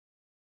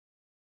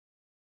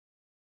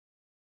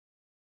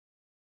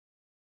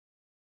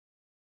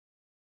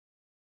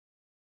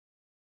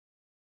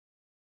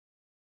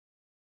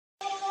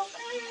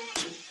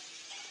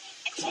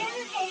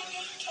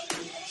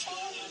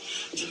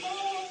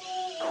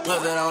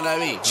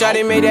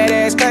Shawty made that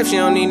ass clap, she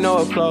don't need no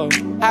applause.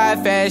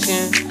 High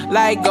fashion,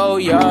 like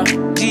Goya,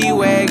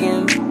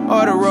 G-Wagon,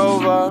 or the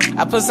Rover.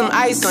 I put some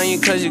ice on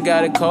you cause you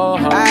got a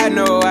cold heart. I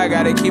know I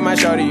gotta keep my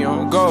shawty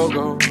on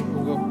go.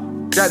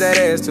 Drop that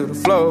ass to the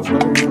floor,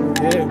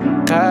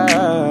 yeah.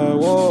 Ah,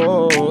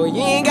 whoa,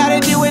 you ain't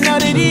gotta deal with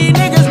none of these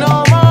niggas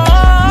no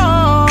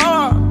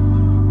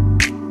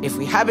more. If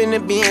we hop in the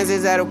Benz,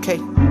 is that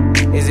okay?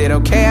 Is it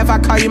okay if I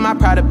call you my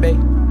pride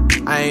babe?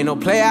 I ain't no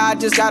player, I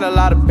just got a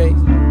lot of babe.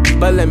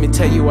 But let me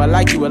tell you, I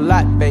like you a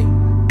lot, babe.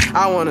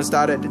 I wanna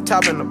start at the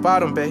top and the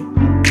bottom, babe.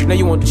 Now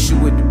you want the shoe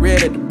with the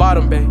red at the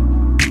bottom, babe.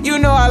 You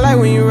know I like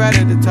when you right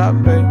at the top,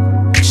 babe.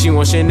 She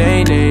wants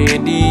Shanae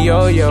and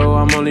D-Yo-Yo.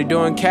 I'm only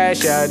doing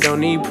cash, I don't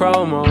need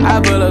promo. I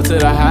pull up to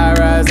the high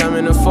rise, I'm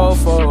in the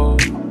 4-4.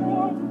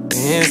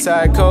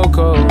 Inside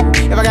Coco.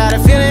 If I got a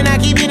feeling, I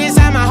keep it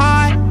inside my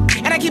heart.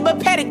 And I keep a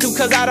pedicure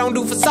cause I don't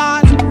do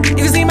facades. You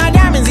can see my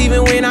diamonds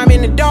even when I'm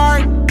in the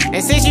dark.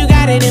 And since you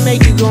got it, it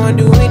make you go and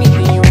do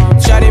anything you want.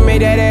 Shawty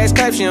made that ass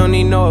clap, she don't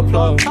need no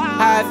applause.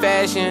 High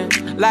fashion,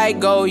 like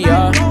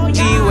Goya,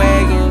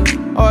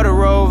 G-Wagon, or the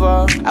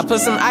Rover. I put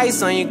some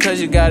ice on you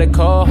cause you got a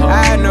cold heart.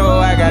 I know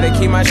I gotta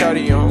keep my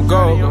shawty on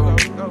go.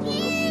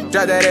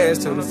 Drop that ass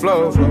to the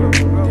floor,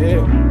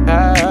 yeah.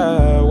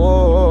 Ah,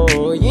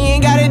 whoa, you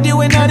ain't gotta deal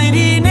with none of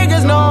these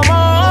niggas no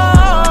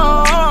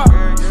more.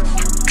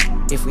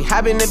 If we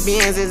hop in the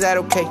Benz, is that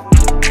okay?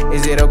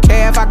 Is it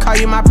okay if I call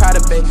you my pride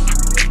babe?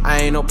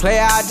 I ain't no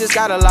player, I just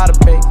got a lot of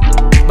babe.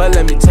 But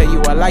let me tell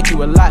you, I like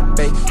you a lot,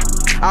 babe.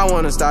 I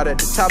wanna start at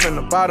the top and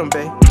the bottom,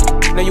 babe.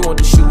 Now you want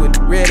the shoe with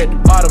the red at the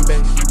bottom,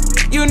 babe.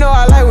 You know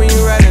I like when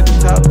you right at the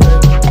top,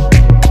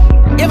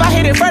 babe. If I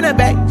hit it front and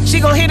back, she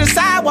gon' hit the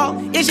sidewalk.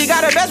 If she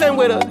got her best friend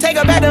with her, take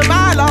her back to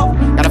Milo.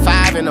 Got a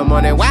 5 in the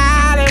morning,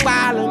 wildin'.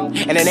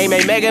 And her name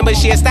ain't Megan, but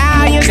she a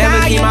stallion.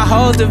 Never keep my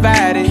hoes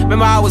divided.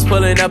 Remember I was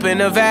pulling up in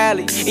the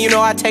valley. And you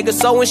know I take her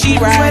so when she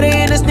ride. Sweater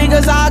and the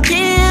sneakers all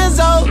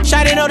Kenzo.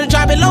 Shawty know to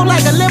drop it low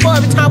like a limbo.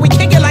 Every time we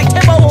kick it like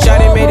tempo.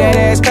 Shawty made that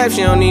ass clap,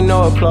 she don't need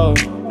no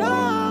applause.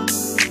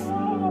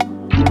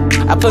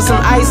 I put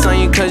some ice on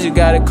you cause you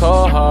got a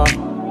cold heart.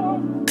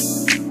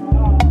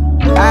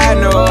 I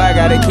know I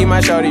gotta keep my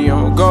shawty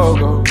on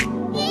go.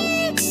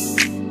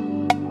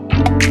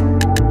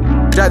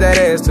 Drop that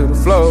ass to the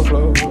floor,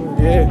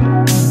 yeah.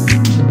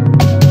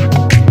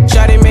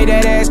 Shawty made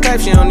that ass clap,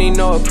 she don't need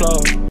no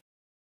applause.